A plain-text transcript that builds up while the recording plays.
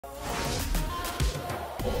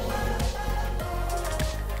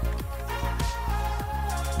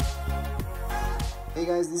Hey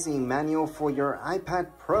guys, this is a manual for your iPad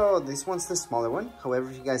Pro. This one's the smaller one. However,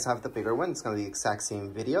 if you guys have the bigger one, it's going to be the exact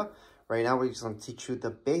same video. Right now, we're just going to teach you the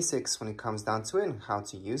basics when it comes down to it and how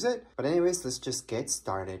to use it. But anyways, let's just get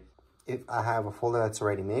started. If I have a folder that's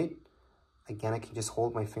already made, again, I can just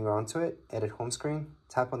hold my finger onto it, edit home screen,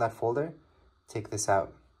 tap on that folder, take this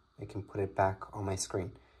out. I can put it back on my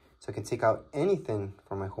screen. So I can take out anything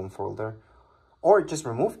from my home folder or just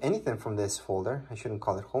remove anything from this folder. I shouldn't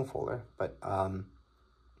call it home folder, but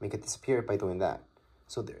make it disappear by doing that.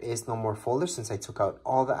 So there is no more folder since I took out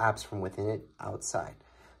all the apps from within it outside.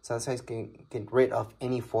 So that's how you can get rid of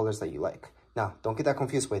any folders that you like. Now, don't get that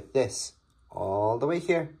confused with this. All the way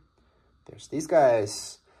here, there's these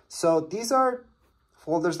guys. So these are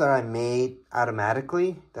folders that I made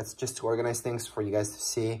automatically. That's just to organize things for you guys to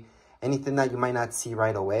see. Anything that you might not see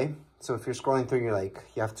right away. So if you're scrolling through, you're like,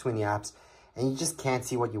 you have too many apps and you just can't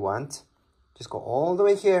see what you want, just go all the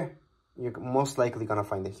way here. You're most likely gonna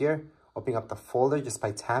find it here. Opening up the folder just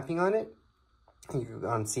by tapping on it, and you're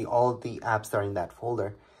gonna see all the apps that are in that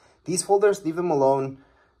folder. These folders, leave them alone.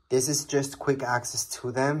 This is just quick access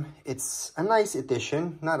to them. It's a nice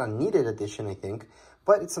addition, not a needed addition, I think,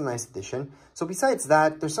 but it's a nice addition. So besides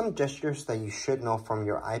that, there's some gestures that you should know from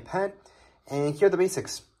your iPad, and here are the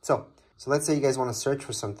basics. So let's say you guys want to search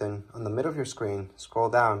for something on the middle of your screen. Scroll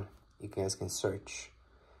down, you guys can search,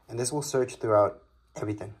 and this will search throughout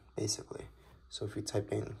everything basically. So if you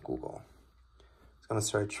type in Google, it's gonna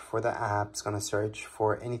search for the app, it's gonna search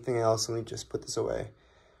for anything else. Let me just put this away.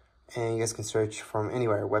 And you guys can search from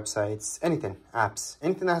anywhere, websites, anything, apps,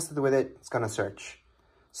 anything that has to do with it, it's gonna search.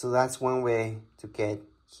 So that's one way to get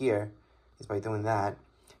here, is by doing that,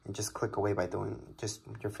 and just click away by doing, just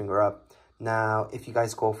your finger up. Now, if you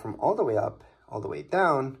guys go from all the way up, all the way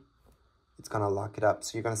down, it's gonna lock it up.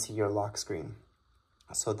 So you're gonna see your lock screen.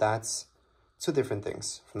 So that's two different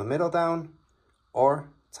things. From the middle down or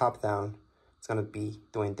top down, it's gonna be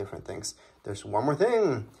doing different things. There's one more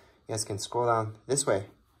thing. You guys can scroll down this way.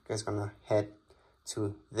 You guys are gonna head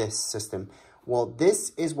to this system. Well,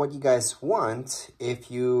 this is what you guys want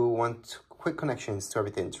if you want quick connections to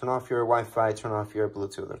everything. Turn off your Wi-Fi, turn off your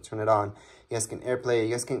Bluetooth, or turn it on. You guys can AirPlay.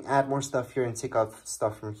 You guys can add more stuff here and take off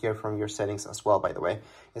stuff from here from your settings as well, by the way. You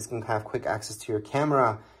guys can have quick access to your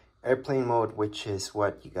camera, airplane mode, which is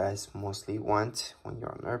what you guys mostly want when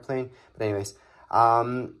you're on an airplane. But anyways,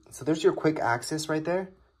 so there's your quick access right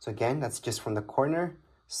there. So again, that's just from the corner,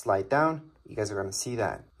 slide down, you guys are gonna see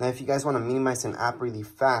that. Now, if you guys wanna minimize an app really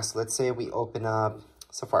fast, let's say we open up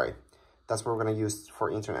Safari. That's what we're gonna use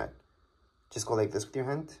for internet. Just go like this with your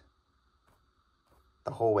hand,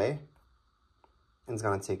 the whole way, and it's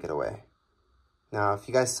gonna take it away. Now, if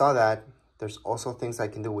you guys saw that, there's also things I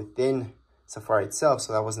can do within Safari itself,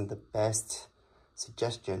 so that wasn't the best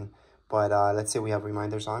suggestion. But let's say we have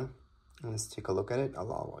reminders on. Let's take a look at it.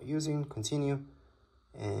 Allow while using, continue,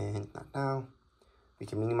 and not now. We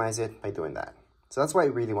can minimize it by doing that. So that's why I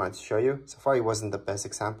really wanted to show you. Safari wasn't the best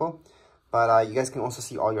example, but you guys can also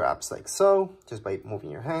see all your apps like so, just by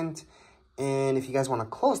moving your hand. And if you guys want to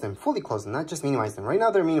close them, fully close them, not just minimize them. Right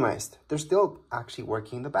now they're minimized. They're still actually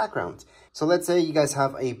working in the background. So let's say you guys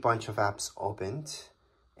have a bunch of apps opened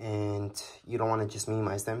and you don't want to just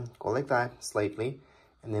minimize them. Go like that slightly.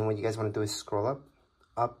 And then what you guys want to do is scroll up,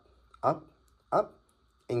 up, up, up,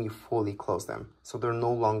 and you fully close them. So they're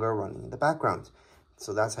no longer running in the background.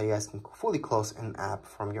 So that's how you guys can fully close an app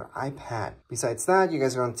from your iPad. Besides that, you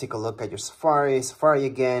guys are going to take a look at your Safari. Safari,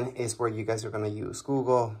 again, is where you guys are going to use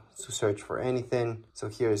Google to search for anything. So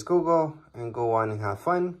here is Google, and go on and have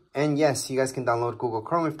fun. And yes, you guys can download Google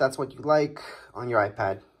Chrome if that's what you like on your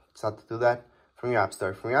iPad. It's how to do that from your App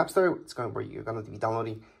Store. From your App Store, it's going to where you're going to be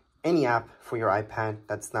downloading any app for your iPad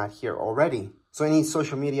that's not here already. So any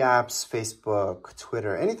social media apps, Facebook,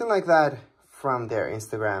 Twitter, anything like that from there,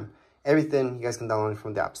 Instagram, everything you guys can download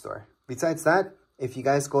from the App Store. Besides that, if you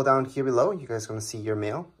guys go down here below, you guys are gonna see your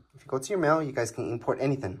mail. If you go to your mail, you guys can import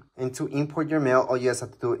anything. And to import your mail, all you guys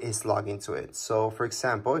have to do is log into it. So for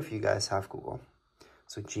example, if you guys have Google,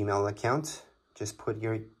 so Gmail account, just put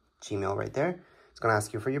your Gmail right there. It's gonna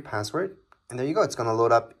ask you for your password. And there you go, it's gonna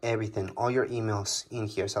load up everything, all your emails in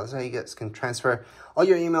here. So that's how you guys can transfer all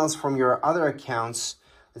your emails from your other accounts.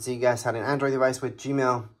 Let's say you guys had an Android device with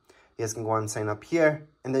Gmail. You guys can go and sign up here,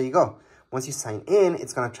 and there you go. Once you sign in,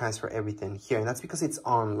 it's gonna transfer everything here, and that's because it's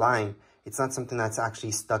online. It's not something that's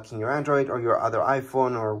actually stuck in your Android or your other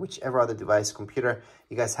iPhone or whichever other device, computer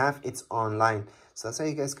you guys have, it's online. So that's how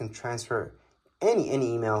you guys can transfer any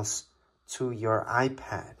emails to your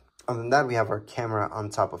iPad. Other than that, we have our camera on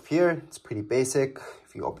top of here. It's pretty basic.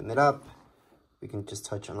 If you open it up, we can just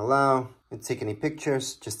touch on allow and take any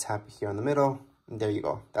pictures. Just tap here in the middle, and there you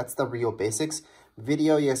go. That's the real basics.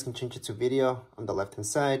 Video, you guys can change it to video on the left hand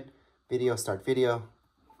side. Video, start video,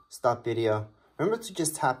 stop video. Remember to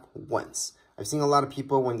just tap once. I've seen a lot of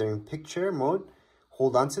people when they're in picture mode,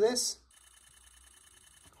 hold on to this,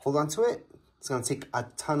 hold on to it. It's gonna take a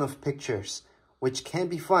ton of pictures, which can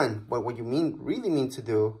be fun, but what you really mean to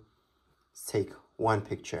do is take one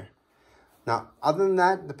picture. Now, other than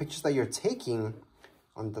that, the pictures that you're taking,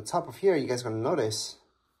 on the top of here, you guys are gonna notice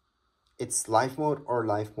it's live mode or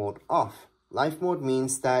live mode off. Live mode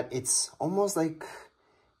means that it's almost like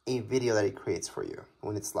a video that it creates for you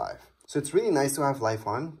when it's live. So it's really nice to have live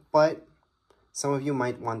on, but some of you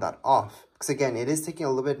might want that off. Because again, it is taking a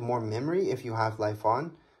little bit more memory if you have live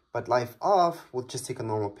on, but live off will just take a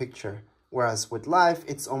normal picture. Whereas with live,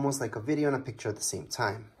 it's almost like a video and a picture at the same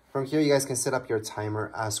time. From here, you guys can set up your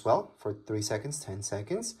timer as well for 3 seconds, 10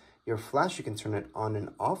 seconds. Your flash, you can turn it on and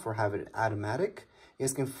off or have it automatic. You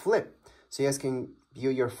guys can flip. So you guys can view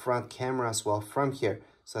your front camera as well from here.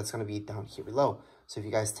 So that's going to be down here below. So if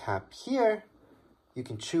you guys tap here, you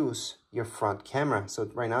can choose your front camera. So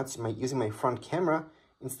right now it's using my front camera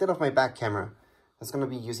instead of my back camera. That's going to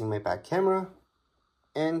be using my back camera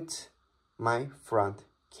and my front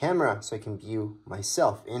camera. So I can view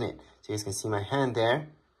myself in it. So you guys can see my hand there.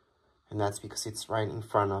 And that's because it's right in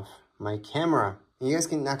front of my camera. And you guys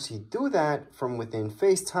can actually do that from within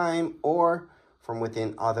FaceTime or from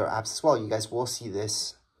within other apps as well. You guys will see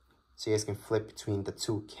this. So you guys can flip between the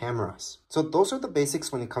two cameras. So those are the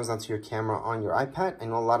basics when it comes down to your camera on your iPad. I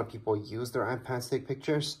know a lot of people use their iPad to take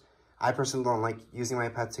pictures. I personally don't like using my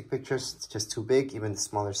iPad to take pictures. It's just too big, even the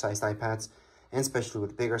smaller sized iPads. And especially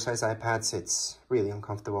with bigger sized iPads, it's really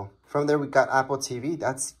uncomfortable. From there, we got Apple TV.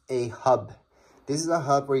 That's a hub. This is a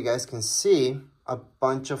hub where you guys can see a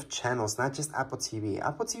bunch of channels, not just Apple TV.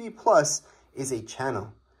 Apple TV Plus is a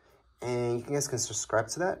channel. And you guys can subscribe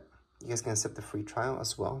to that. You guys can accept the free trial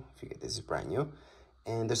as well if you get this is brand new.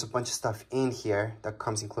 And there's a bunch of stuff in here that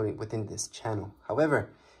comes included within this channel. However,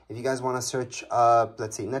 if you guys want to search up,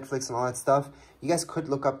 let's say Netflix and all that stuff, you guys could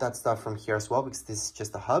look up that stuff from here as well because this is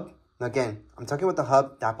just a hub. Now again, I'm talking about the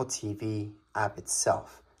hub, the Apple TV app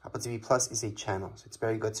itself. Apple TV Plus is a channel, so it's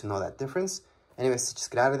very good to know that difference. Anyways, just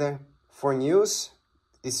get out of there. For news,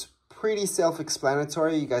 it's pretty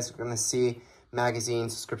self-explanatory. You guys are going to see magazine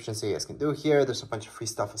subscriptions that you guys can do here. There's a bunch of free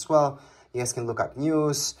stuff as well. You guys can look up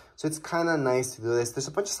news. So it's kind of nice to do this. There's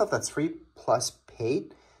a bunch of stuff that's free plus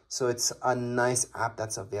paid. So it's a nice app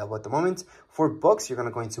that's available at the moment. For books, you're going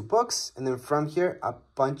to go into books. And then from here, a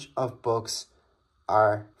bunch of books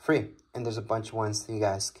are free. And there's a bunch of ones that you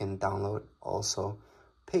guys can download also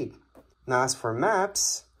paid. Now, as for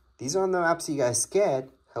maps, these are the maps that you guys get.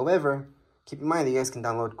 However, keep in mind that you guys can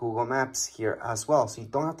download Google Maps here as well. So you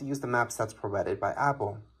don't have to use the maps that's provided by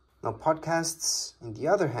Apple. Now, podcasts, on the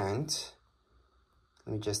other hand,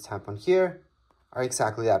 let me just tap on here, are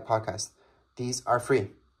exactly that, podcast. These are free.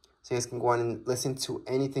 So you guys can go on and listen to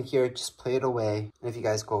anything here, just play it away. And if you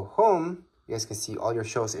guys go home, you guys can see all your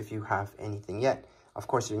shows if you have anything yet. Of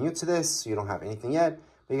course, you're new to this, so you don't have anything yet,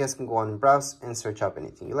 but you guys can go on and browse and search up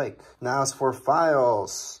anything you like. Now, as for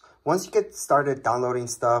files, once you get started downloading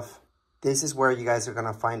stuff, this is where you guys are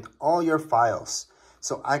gonna find all your files.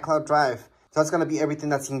 So iCloud Drive, so that's gonna be everything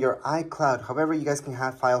that's in your iCloud. However, you guys can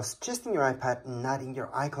have files just in your iPad, not in your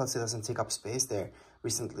iCloud, so it doesn't take up space there.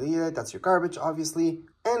 Recently deleted, that's your garbage, obviously.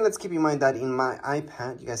 And let's keep in mind that in my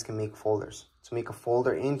iPad, you guys can make folders. To make a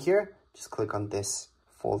folder in here, just click on this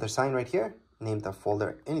folder sign right here. Name the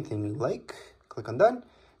folder anything you like. Click on done.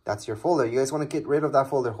 That's your folder. You guys wanna get rid of that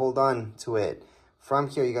folder, hold on to it. From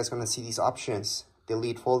here, you guys are gonna see these options.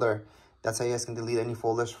 Delete folder. That's how you guys can delete any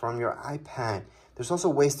folders from your iPad. There's also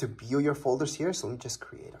ways to view your folders here. So let me just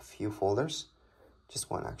create a few folders.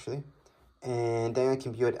 Just one, actually. And then I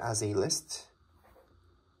can view it as a list.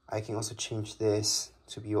 I can also change this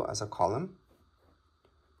to view as a column.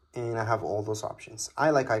 And I have all those options.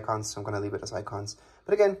 I like icons, so I'm going to leave it as icons.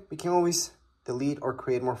 But again, we can always delete or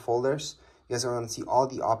create more folders. You guys are going to see all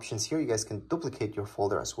the options here. You guys can duplicate your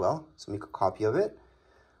folder as well. So make a copy of it.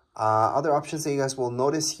 Other options that you guys will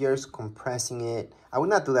notice here is compressing it. I would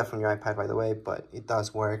not do that from your iPad, by the way, but it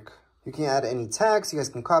does work. You can add any tags. You guys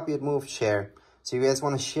can copy it, move, share. So you guys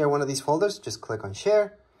want to share one of these folders, just click on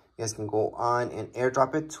share. You guys can go on and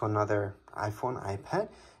airdrop it to another iPhone, iPad.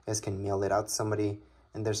 You guys can mail it out to somebody,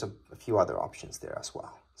 and there's a few other options there as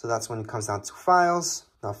well. So that's when it comes down to files.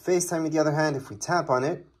 Now FaceTime, on the other hand, if we tap on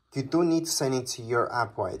it, you do need to sign into your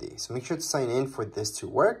Apple ID. So make sure to sign in for this to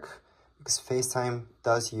work, because FaceTime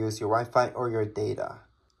does use your Wi-Fi or your data.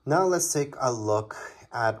 Now let's take a look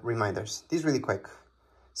at reminders. These really quick.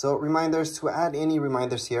 So reminders, to add any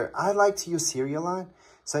reminders here, I like to use Siri a lot.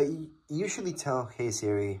 So I usually tell, hey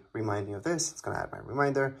Siri, remind me of this. It's going to add my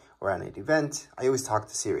reminder or add an event. I always talk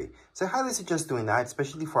to Siri. So I highly suggest doing that,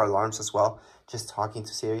 especially for alarms as well, just talking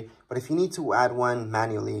to Siri. But if you need to add one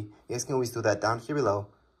manually, you guys can always do that down here below.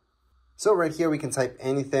 So right here, we can type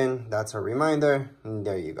anything. That's a reminder. And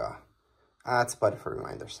there you go. That's button for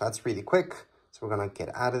reminders. That's really quick. So we're going to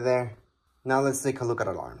get out of there. Now let's take a look at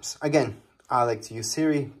alarms. Again, I like to use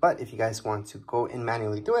Siri, but if you guys want to go and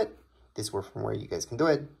manually do it, this is from where you guys can do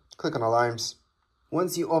it. Click on alarms.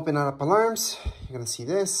 Once you open up alarms, you're going to see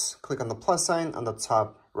this. Click on the plus sign on the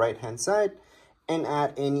top right hand side and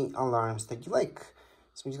add any alarms that you like.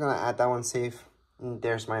 So I'm just going to add that one, save. And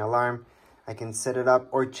there's my alarm. I can set it up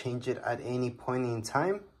or change it at any point in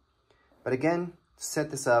time. But again, to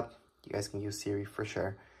set this up, you guys can use Siri for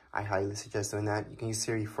sure. I highly suggest doing that. You can use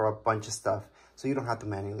Siri for a bunch of stuff, so you don't have to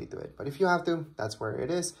manually do it. But if you have to, that's where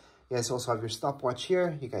it is. You guys also have your stopwatch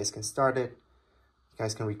here. You guys can start it. You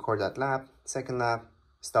guys can record that lap, second lap,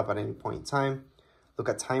 stop at any point in time. Look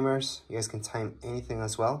at timers. You guys can time anything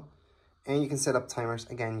as well. And you can set up timers,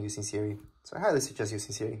 again, using Siri. So I highly suggest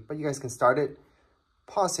using Siri. But you guys can start it,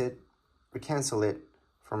 pause it, or cancel it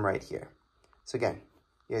from right here. So again,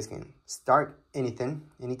 you guys can start anything,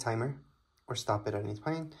 any timer, or stop it at any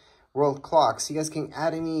point. World clocks. You guys can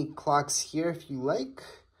add any clocks here if you like.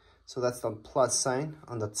 So that's the plus sign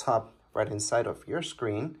on the top right hand side of your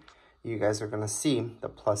screen. You guys are going to see the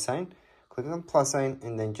plus sign. Click on the plus sign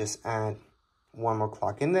and then just add one more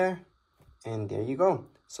clock in there. And there you go.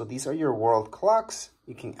 So these are your world clocks.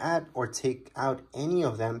 You can add or take out any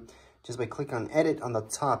of them just by clicking on edit on the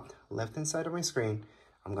top left hand side of my screen.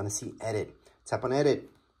 I'm going to see edit. Tap on edit. You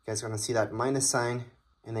guys are going to see that minus sign.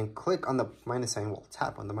 And then click on the minus sign, well,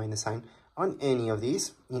 tap on the minus sign on any of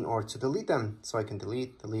these in order to delete them. So I can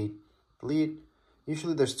delete, delete, delete.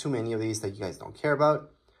 Usually there's too many of these that you guys don't care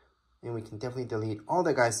about. And we can definitely delete all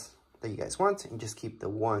the guys that you guys want and just keep the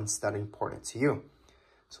ones that are important to you.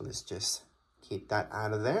 So let's just keep that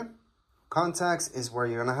out of there. Contacts is where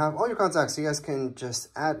you're gonna have all your contacts. You guys can just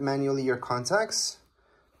add manually your contacts.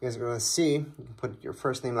 You guys are gonna see, you can put your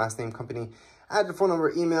first name, last name, company, add your phone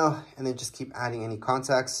number, email, and then just keep adding any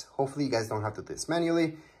contacts. Hopefully you guys don't have to do this manually.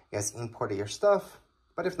 You guys import your stuff,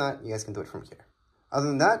 but if not, you guys can do it from here. Other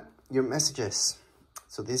than that, your messages.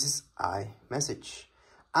 So this is iMessage.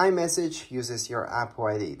 iMessage uses your Apple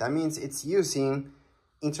ID. That means it's using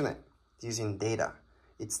internet, it's using data.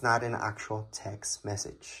 It's not an actual text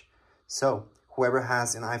message. So whoever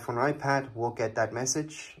has an iPhone or iPad will get that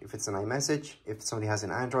message if it's an iMessage. If somebody has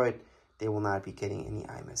an Android, they will not be getting any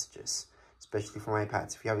iMessages. Especially for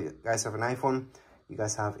iPads. If you guys have an iPhone, you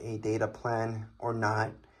guys have a data plan or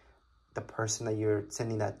not, the person that you're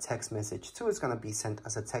sending that text message to is going to be sent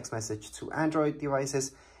as a text message to Android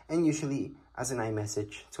devices and usually as an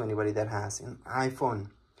iMessage to anybody that has an iPhone.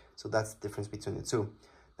 So that's the difference between the two.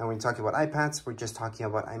 Now when we're talking about iPads, we're just talking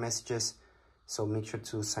about iMessages. So make sure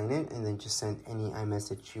to sign in and then just send any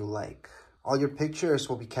iMessage you like. All your pictures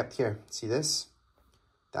will be kept here. See this?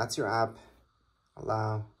 That's your app.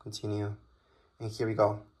 Allow, continue. And here we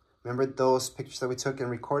go. Remember those pictures that we took in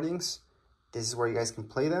recordings? This is where you guys can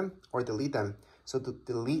play them or delete them. So to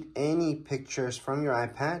delete any pictures from your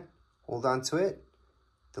iPad, hold on to it,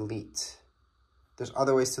 delete. There's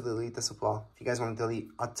other ways to delete this as well. If you guys want to delete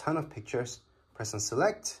a ton of pictures, press on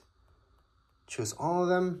select, choose all of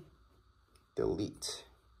them, delete.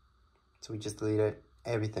 So we just deleted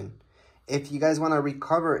everything. If you guys want to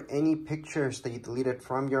recover any pictures that you deleted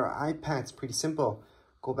from your iPad, it's pretty simple.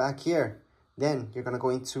 Go back here. Then you're going to go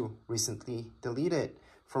into recently deleted.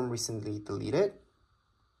 From recently deleted,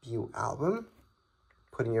 view album,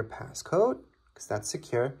 put in your passcode because that's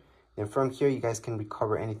secure. And from here, you guys can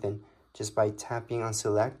recover anything just by tapping on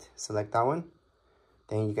select that one.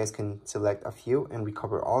 Then you guys can select a few and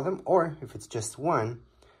recover all of them. Or if it's just one,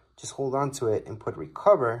 just hold on to it and put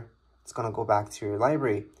recover. It's going to go back to your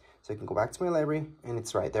library. So you can go back to my library and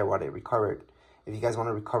it's right there what I recovered. If you guys want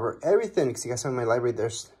to recover everything, because you guys have in my library,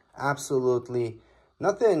 there's absolutely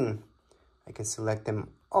nothing. I can select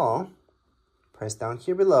them all, press down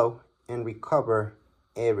here below, and recover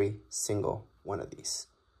every single one of these.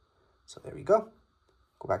 So there we go.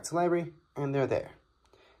 Go back to library, and they're there.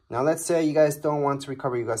 Now let's say you guys don't want to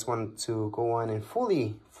recover, you guys want to go on and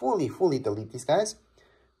fully delete these guys.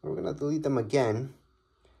 We're gonna delete them again.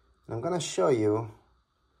 And I'm gonna show you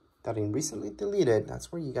that in recently deleted, that's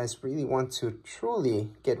where you guys really want to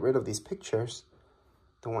truly get rid of these pictures.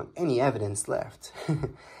 Don't want any evidence left.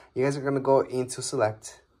 You guys are going to go into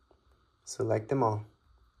select them all,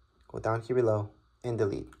 go down here below and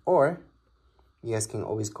delete. Or you guys can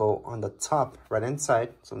always go on the top right hand side.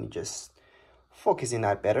 So let me just focus in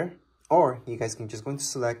that better. Or you guys can just go into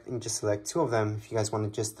select and just select 2 of them if you guys want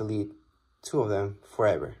to just delete 2 of them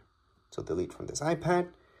forever. So delete from this iPad.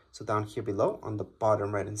 So down here below on the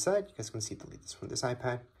bottom right hand side, you guys can see delete this from this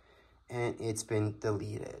iPad, and it's been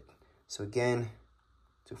deleted. So again,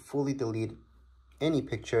 to fully delete any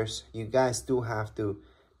pictures, you guys do have to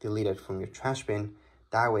delete it from your trash bin.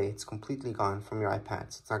 That way it's completely gone from your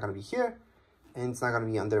iPad. So it's not going to be here, and it's not going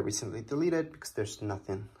to be under recently deleted because there's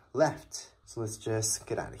nothing left. So let's just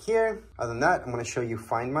get out of here. Other than that, I'm going to show you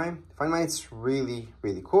Find My. Find My, it's really,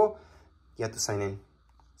 really cool. You have to sign in.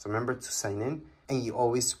 So remember to sign in, and you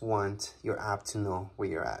always want your app to know where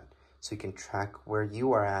you're at. So you can track where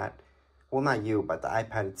you are at. Well, not you, but the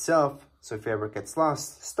iPad itself. So if it ever gets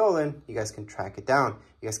lost, stolen, you guys can track it down.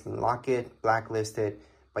 You guys can lock it, blacklist it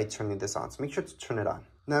by turning this on. So make sure to turn it on.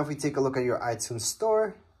 Now, if we take a look at your iTunes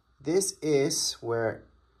store, this is where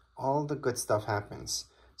all the good stuff happens.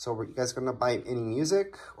 So you guys are gonna buy any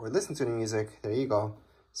music or listen to any music, there you go.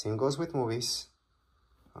 Same goes with movies,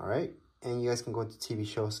 all right? And you guys can go to TV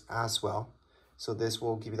shows as well. So this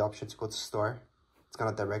will give you the option to go to store. It's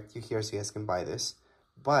gonna direct you here so you guys can buy this.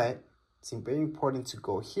 But it's very important to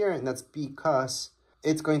go here, and that's because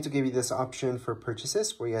it's going to give you this option for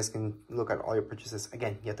purchases where you guys can look at all your purchases.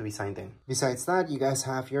 Again, you have to be signed in. Besides that, you guys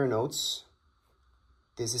have your notes.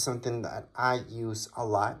 This is something that I use a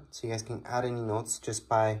lot. So you guys can add any notes just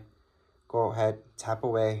by go ahead, tap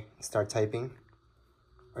away, start typing.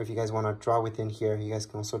 Or if you guys want to draw within here, you guys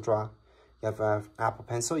can also draw. You have an Apple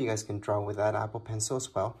Pencil, you guys can draw with that Apple Pencil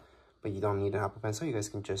as well. But you don't need an Apple Pencil, you guys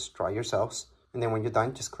can just draw yourselves. And then when you're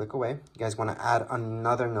done, just click away. You guys want to add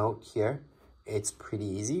another note here. It's pretty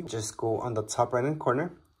easy. Just go on the top right hand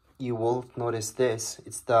corner. You will notice this.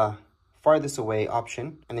 It's the farthest away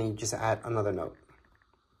option. And then you just add another note.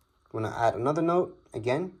 You want to add another note.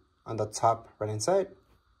 Again, on the top right hand side,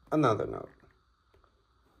 another note.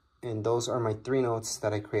 And those are my 3 notes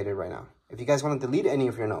that I created right now. If you guys want to delete any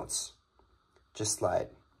of your notes, just slide.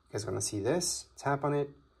 You guys are going to see this. Tap on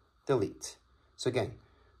it. Delete. So again,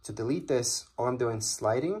 to delete this, all I'm doing is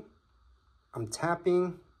sliding. I'm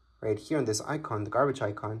tapping right here on this icon, the garbage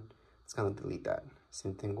icon. It's going to delete that.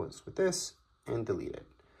 Same thing goes with this, and delete it.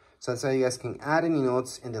 So that's how you guys can add any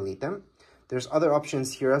notes and delete them. There's other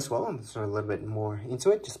options here as well. So a little bit more into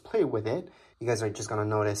it. Just play with it. You guys are just going to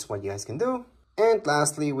notice what you guys can do. And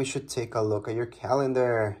lastly, we should take a look at your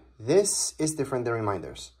calendar. This is different than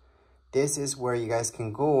reminders. This is where you guys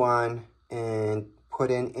can go on and put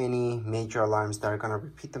in any major alarms that are going to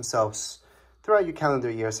repeat themselves throughout your calendar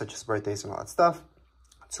year, such as birthdays and all that stuff.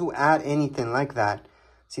 To add anything like that,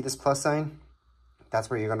 see this plus sign? That's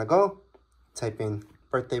where you're going to go. Type in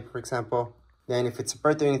birthday, for example. Then if it's a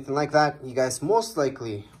birthday or anything like that, you guys most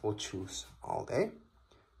likely will choose all day.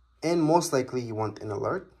 And most likely you want an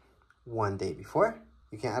alert 1 day before.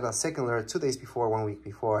 You can add a second alert 2 days before, 1 week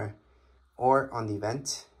before, or on the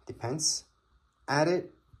event, depends. Add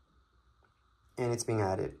it, and it's being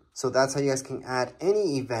added. So that's how you guys can add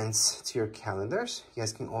any events to your calendars. You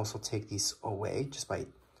guys can also take these away just by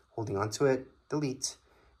holding on to it, delete,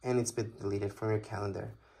 and it's been deleted from your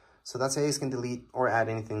calendar. So that's how you guys can delete or add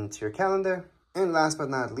anything to your calendar. And last but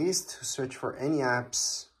not least, to search for any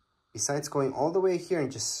apps, besides going all the way here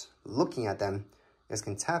and just looking at them, you guys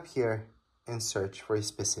can tap here and search for a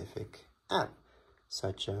specific app,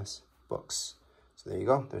 such as books. So there you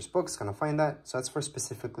go, there's books, gonna find that. So that's for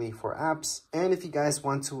specifically for apps. And if you guys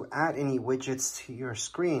want to add any widgets to your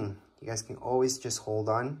screen, you guys can always just hold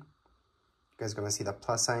on. You guys are gonna see the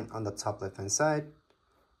plus sign on the top left hand side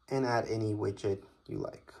and add any widget you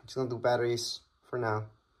like. I'm just gonna do batteries for now.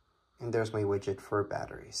 And there's my widget for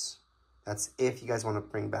batteries. That's if you guys wanna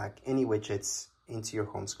bring back any widgets into your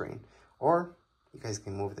home screen. Or you guys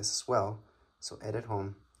can move this as well. So edit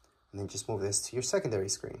home, and then just move this to your secondary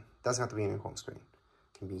screen. Doesn't have to be in your home screen.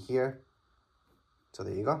 It can be here. So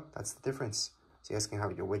there you go, that's the difference. So you guys can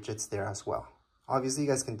have your widgets there as well. Obviously, you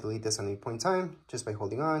guys can delete this at any point in time just by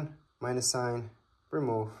holding on, minus sign,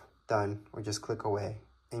 remove, done, or just click away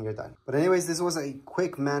and you're done. But anyways, this was a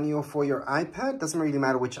quick manual for your iPad. Doesn't really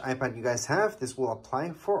matter which iPad you guys have. This will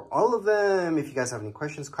apply for all of them. If you guys have any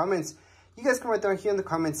questions, comments, you guys can write down here in the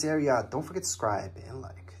comments area. Don't forget to subscribe and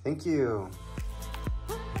like. Thank you.